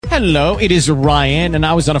Hello, it is Ryan, and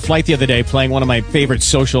I was on a flight the other day playing one of my favorite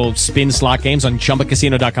social spin slot games on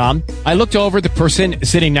ChumbaCasino.com. I looked over at the person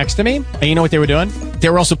sitting next to me, and you know what they were doing? They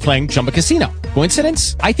were also playing Chumba Casino.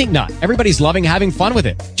 Coincidence? I think not. Everybody's loving having fun with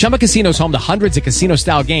it. Chumba Casino is home to hundreds of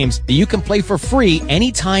casino-style games that you can play for free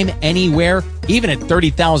anytime, anywhere, even at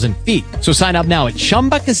 30,000 feet. So sign up now at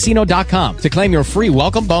ChumbaCasino.com to claim your free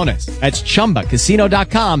welcome bonus. That's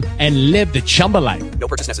ChumbaCasino.com and live the Chumba life. No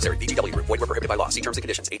purchase necessary. VGW. Void were prohibited by law. See terms and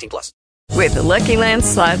conditions. 18+. With the Lucky Land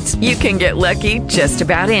Slots, you can get lucky just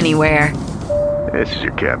about anywhere. This is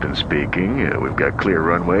your captain speaking. We've got clear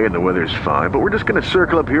runway and the weather's fine, but we're just going to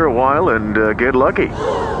circle up here a while and get lucky.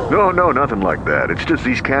 No, nothing like that. It's just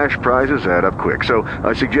these cash prizes add up quick. So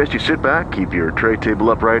I suggest you sit back, keep your tray table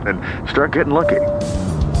upright, and start getting lucky.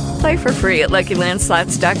 Play for free at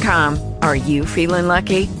LuckyLandSlots.com. Are you feeling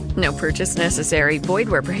lucky? No purchase necessary. Void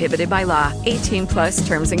where prohibited by law. 18+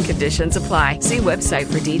 terms and conditions apply. See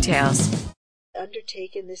website for details.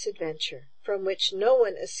 Undertaken this adventure, from which no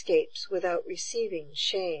one escapes without receiving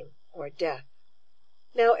shame or death.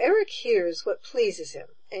 Now Eric hears what pleases him,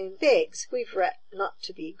 and begs Guilfret not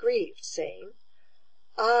to be grieved, saying,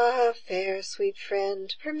 "Ah, fair sweet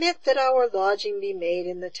friend, permit that our lodging be made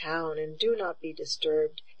in the town, and do not be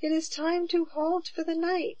disturbed. It is time to halt for the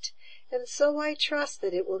night, and so I trust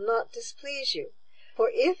that it will not displease you. For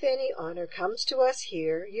if any honor comes to us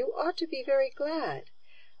here, you ought to be very glad.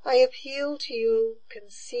 I appeal to you,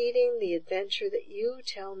 conceding the adventure that you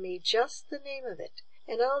tell me just the name of it,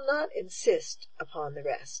 and I'll not insist upon the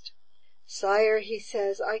rest. Sire," he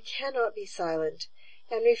says, "I cannot be silent,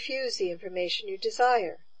 and refuse the information you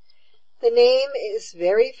desire. The name is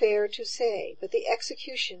very fair to say, but the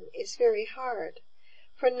execution is very hard,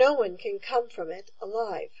 for no one can come from it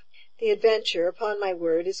alive. The adventure, upon my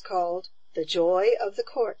word, is called The Joy of the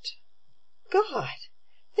Court." "God!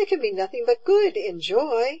 There can be nothing but good in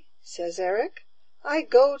joy," says Eric. "I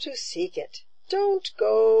go to seek it. Don't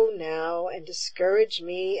go now and discourage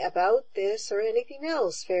me about this or anything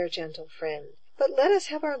else, fair gentle friend, but let us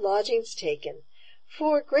have our lodgings taken,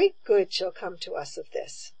 for great good shall come to us of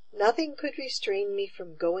this. Nothing could restrain me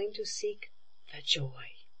from going to seek the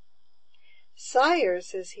joy." "Sire,"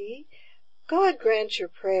 says he, "God grant your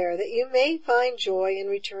prayer, that you may find joy and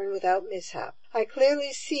return without mishap. I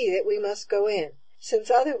clearly see that we must go in,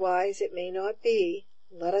 since otherwise it may not be.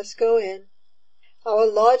 Let us go in. Our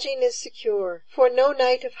lodging is secure, for no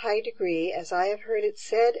knight of high degree, as I have heard it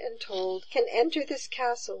said and told, can enter this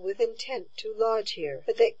castle with intent to lodge here,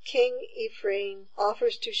 but that King Ephraim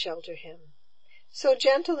offers to shelter him. So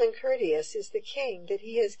gentle and courteous is the king that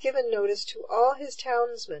he has given notice to all his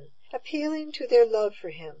townsmen, appealing to their love for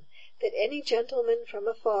him, that any gentleman from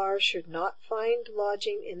afar should not find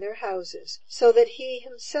lodging in their houses, so that he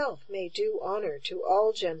himself may do honor to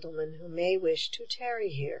all gentlemen who may wish to tarry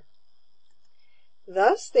here."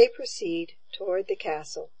 Thus they proceed toward the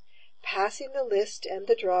castle, passing the list and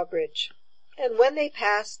the drawbridge. And when they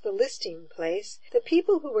pass the listing place, the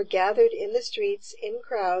people who were gathered in the streets in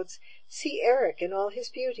crowds see Eric in all his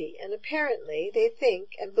beauty, and apparently they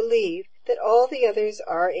think and believe that all the others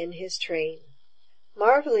are in his train.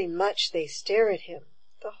 Marveling much, they stare at him.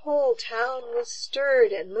 The whole town was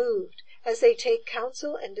stirred and moved as they take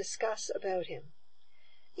counsel and discuss about him.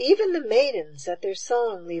 Even the maidens at their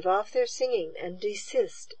song leave off their singing and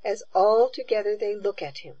desist, as all together they look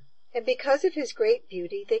at him. And because of his great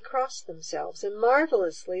beauty they cross themselves, and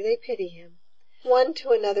marvelously they pity him. One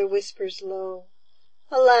to another whispers low,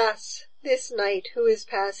 "Alas, this knight who is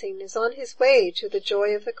passing is on his way to the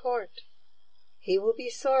joy of the court. He will be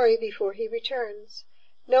sorry before he returns.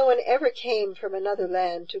 No one ever came from another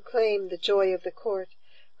land to claim the joy of the court,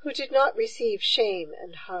 who did not receive shame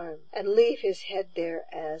and harm, and leave his head there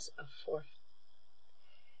as a forfeit."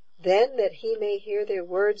 Then, that he may hear their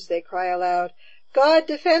words, they cry aloud, "God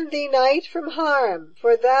defend thee, knight, from harm,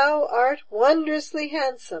 for thou art wondrously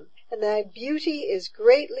handsome, and thy beauty is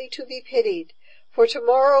greatly to be pitied, for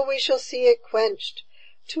tomorrow we shall see it quenched.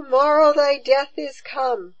 Tomorrow thy death is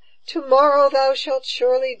come. Tomorrow thou shalt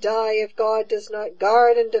surely die, if God does not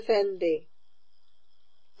guard and defend thee."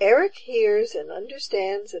 Eric hears and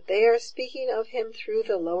understands that they are speaking of him through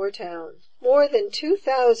the lower town. More than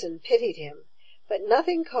 2,000 pitied him, but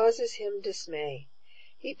nothing causes him dismay.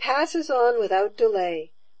 He passes on without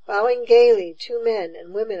delay, bowing gaily to men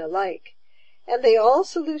and women alike, and they all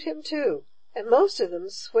salute him too, and most of them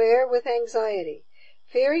swear with anxiety,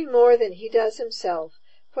 fearing more than he does himself,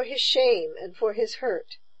 for his shame and for his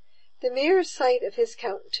hurt. The mere sight of his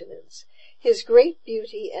countenance, his great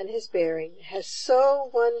beauty, and his bearing, has so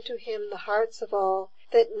won to him the hearts of all,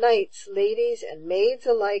 that knights, ladies, and maids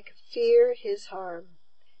alike fear his harm.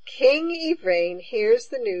 King Ivrane hears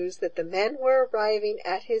the news that the men were arriving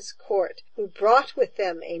at his court, who brought with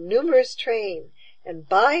them a numerous train, and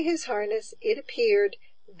by his harness it appeared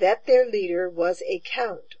that their leader was a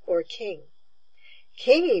count or king.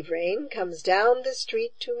 King Ivrane comes down the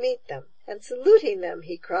street to meet them, and saluting them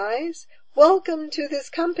he cries, "Welcome to this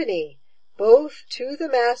company, both to the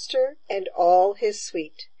master and all his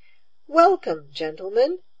suite. Welcome,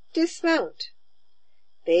 gentlemen, dismount."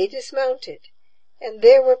 They dismounted, and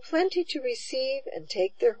there were plenty to receive and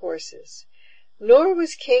take their horses. Nor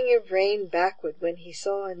was King Ivrane backward when he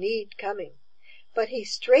saw a need coming, but he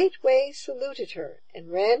straightway saluted her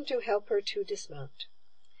and ran to help her to dismount.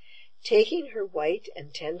 Taking her white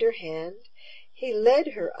and tender hand, he led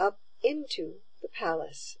her up into the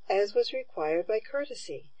palace, as was required by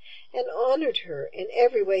courtesy, and honored her in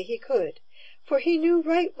every way he could, for he knew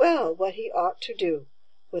right well what he ought to do,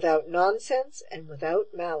 without nonsense and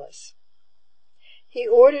without malice. He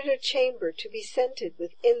ordered a chamber to be scented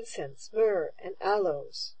with incense, myrrh, and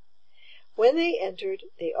aloes. When they entered,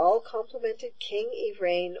 they all complimented King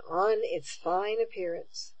Ivrane on its fine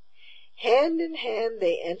appearance. Hand in hand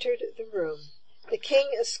they entered the room, the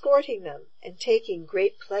king escorting them and taking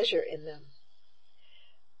great pleasure in them.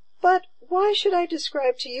 But why should I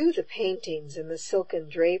describe to you the paintings and the silken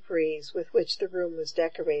draperies with which the room was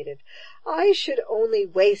decorated? I should only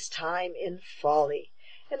waste time in folly,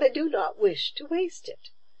 and I do not wish to waste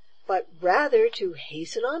it, but rather to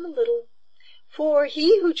hasten on a little. For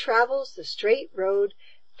he who travels the straight road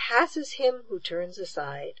passes him who turns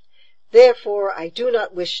aside. Therefore I do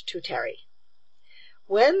not wish to tarry.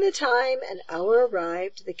 When the time and hour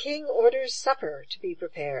arrived, the king orders supper to be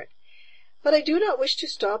prepared. But I do not wish to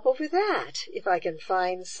stop over that, if I can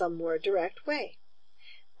find some more direct way.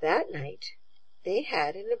 That night they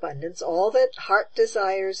had in abundance all that heart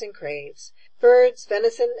desires and craves, birds,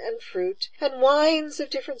 venison, and fruit, and wines of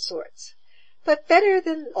different sorts. But better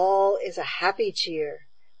than all is a happy cheer,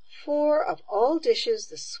 for of all dishes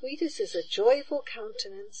the sweetest is a joyful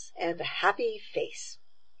countenance and a happy face.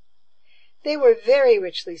 They were very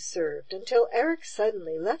richly served, until Eric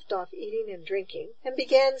suddenly left off eating and drinking, and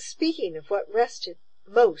began speaking of what rested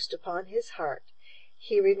most upon his heart.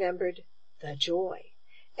 He remembered the joy,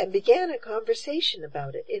 and began a conversation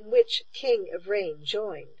about it, in which King Ivrane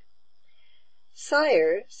joined.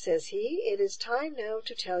 "Sire," says he, "it is time now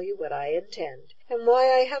to tell you what I intend, and why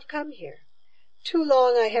I have come here. Too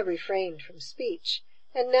long I have refrained from speech,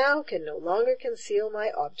 and now can no longer conceal my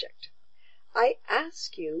object. I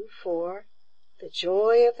ask you for the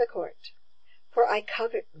joy of the court, for I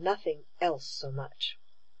covet nothing else so much.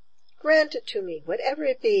 Grant it to me, whatever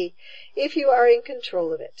it be, if you are in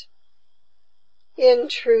control of it." "In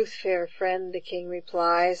truth, fair friend," the king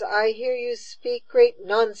replies, "I hear you speak great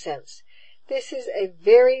nonsense. This is a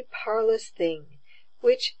very parlous thing,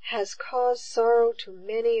 which has caused sorrow to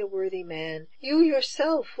many a worthy man. You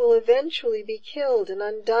yourself will eventually be killed and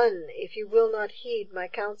undone if you will not heed my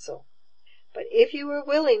counsel. But if you are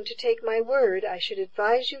willing to take my word, I should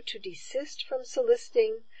advise you to desist from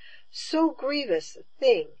soliciting so grievous a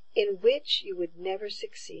thing in which you would never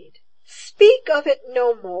succeed. Speak of it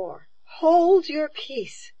no more. Hold your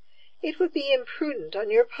peace. It would be imprudent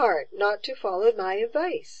on your part not to follow my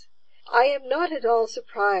advice. I am not at all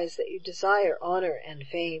surprised that you desire honor and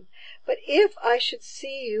fame, but if I should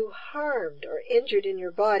see you harmed or injured in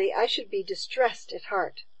your body, I should be distressed at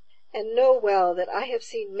heart, and know well that I have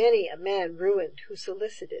seen many a man ruined who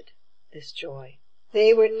solicited this joy.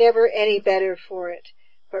 They were never any better for it,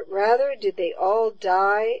 but rather did they all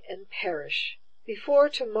die and perish. Before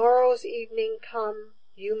tomorrow's evening come,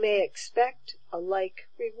 you may expect a like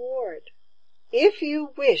reward. If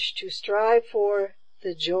you wish to strive for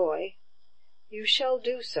the joy, you shall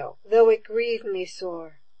do so, though it grieve me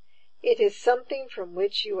sore. It is something from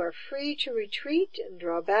which you are free to retreat and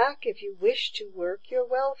draw back if you wish to work your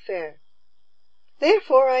welfare.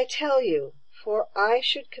 Therefore I tell you, for I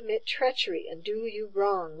should commit treachery and do you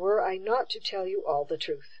wrong were I not to tell you all the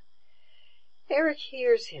truth." Eric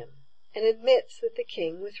hears him, and admits that the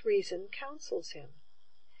king with reason counsels him.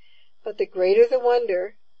 But the greater the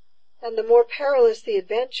wonder, and the more perilous the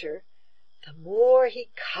adventure, the more he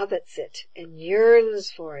covets it and yearns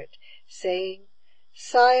for it, saying,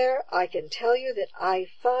 "Sire, I can tell you that I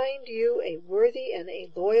find you a worthy and a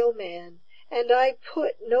loyal man, and I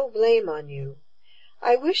put no blame on you.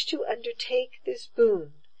 I wish to undertake this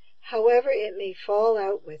boon, however it may fall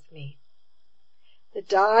out with me. The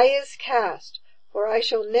die is cast, for I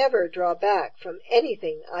shall never draw back from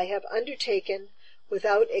anything I have undertaken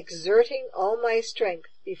without exerting all my strength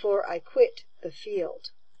before I quit the field."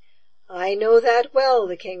 "I know that well,"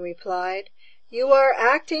 the king replied. "You are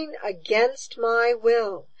acting against my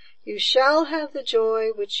will, You shall have the joy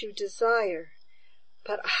which you desire,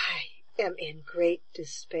 but I am in great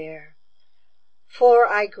despair. For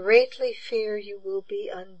I greatly fear you will be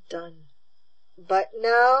undone. But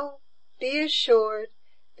now be assured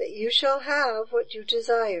that you shall have what you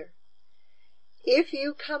desire. If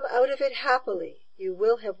you come out of it happily, you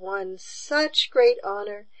will have won such great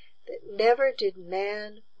honor that never did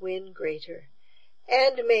man win greater.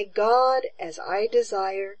 And may God, as I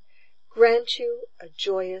desire, grant you a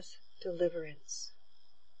joyous deliverance.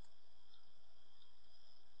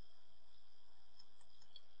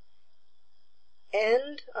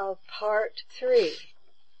 End of Part 3.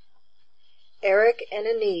 Eric and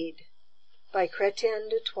Enid by Chrétien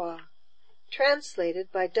de Troyes,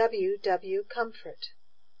 translated by W. W. Comfort.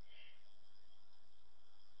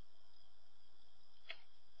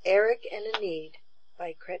 Eric and Enid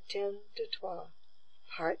by Chrétien de Troyes,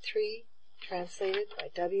 Part 3, translated by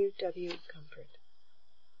W. W. Comfort.